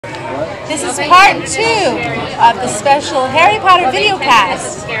This is part 2 of the special Harry Potter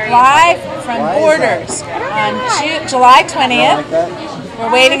VideoCast, live from Borders on July 20th.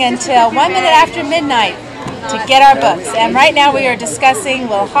 We're waiting until 1 minute after midnight to get our books. And right now we are discussing,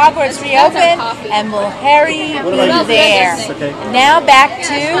 will Hogwarts reopen and will Harry be there? Now back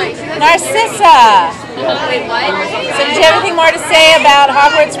to Narcissa. So did you have anything more to say about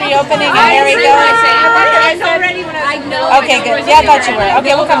Hogwarts reopening and Harry going? Okay, good. Yeah, I thought you were.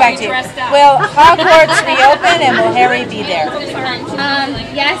 Okay, we'll come back to you. Will Hogwarts reopen and will Harry be there?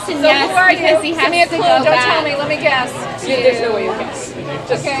 Yes and yes, because he has to go back. Don't tell me, let me guess. There's no way you guess.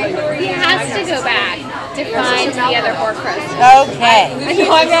 He has to go back to find the other Horcrux. Okay.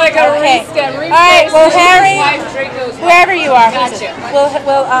 I gotta go rescan. All right, well, Harry, wherever you are, will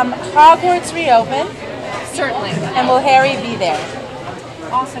Hogwarts reopen? Certainly. And will Harry be there?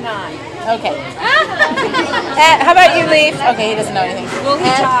 Off and on. Okay. And how about you, Leaf? Okay, he doesn't know anything. Will he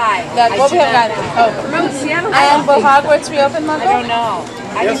die? What we have got? And will Hogwarts reopen, Mother? I don't know.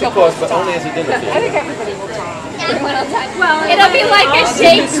 I yes, of course, but only as a dinner. I think everybody will die. Well, it'll be like a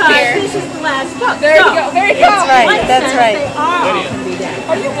Shakespeare. This is the last book. There you go. There you go. That's right. That's right.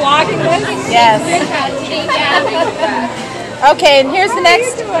 Are you vlogging this? Yes. Okay, and here's the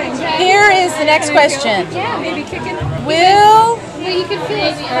next. Here is the next question. Maybe kicking. Will You can feel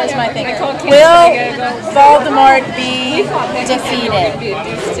it. Where's my thing? Will Voldemort be defeated?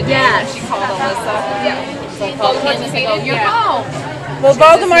 Yes. She called Alyssa. You're home. Will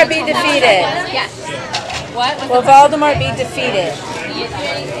Voldemort be defeated? Yes. What? Will Voldemort be defeated?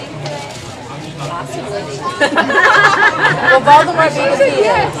 Possibly. Will Voldemort be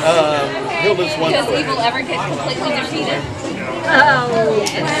defeated? He'll lose one. Does evil ever get completely defeated?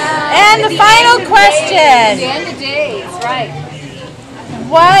 And the final question. The end of days, right.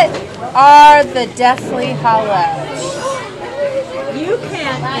 What are the Deathly Hallows? You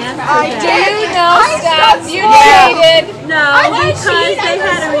can't answer I that. do know stuff. You Yeah. cheated. No, because they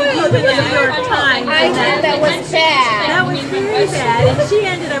had a review in the New York Times. I and think that was bad. that was very bad, and she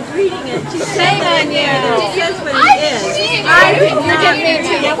ended up reading it. She said that on you. it says what it is. I didn't mean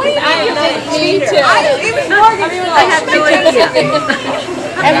to. I didn't mean to. I have no idea.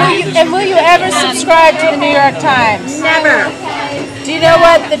 And will you ever subscribe to the New York Times? Never. Do you know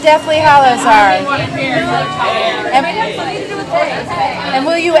what the Deathly Hallows are? And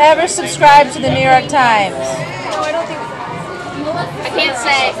will you ever subscribe to the New York Times? I can't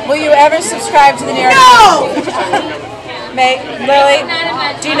say. Will you ever subscribe to the New York Times? No! Lily,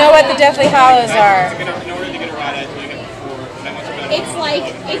 do you know what the Deathly Hallows are? It's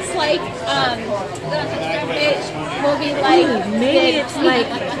like, it will be like, Maybe it's like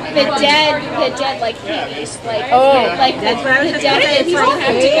the dead like Hades, like, like the that's what I was dead gonna say, that it's people like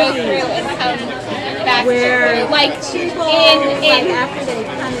have to go Hades. through and come back Where to, like, like after they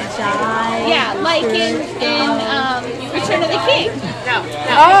kind of die. yeah, like in Return of the King.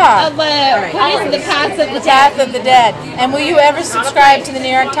 Ah, What is it? The Paths of the the Dead? Path of the Dead. And will you ever subscribe to the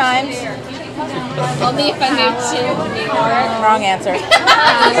New York Times? Only if I move to New York. Wrong answer. I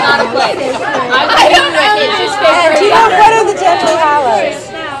don't know. It's just And do you know what are the Deathly Hallows?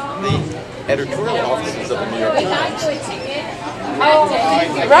 The editorial offices of the New York Times.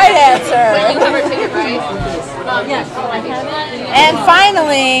 Right answer. And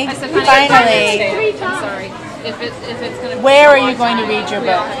finally, where are you going to read your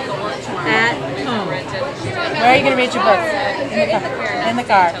book? At home. Where are you going to read your book? In the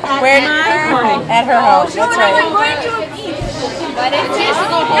car. Where? At my home. At her home. That's right.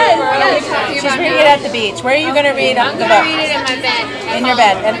 She's reading it at the beach. Where are you going to read the book? in my bed. In your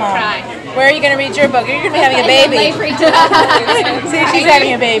bed, at home. Where are you going to read your book? You're going to be having a baby. See, she's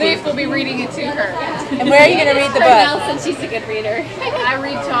having a baby. Leaf will be reading it to her. And where are you going to read the book? Nelson, she's a good reader. I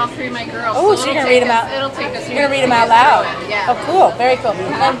read to all three of my girls. Oh, so you're going to read them out. It'll take us. You're going to read them out loud. Yeah. Oh, cool. Very cool.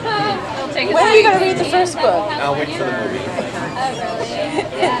 And when are you going to read the first book? I'll wait for the movie.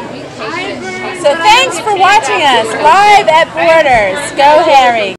 So thanks for watching us live at Borders. Go Harry.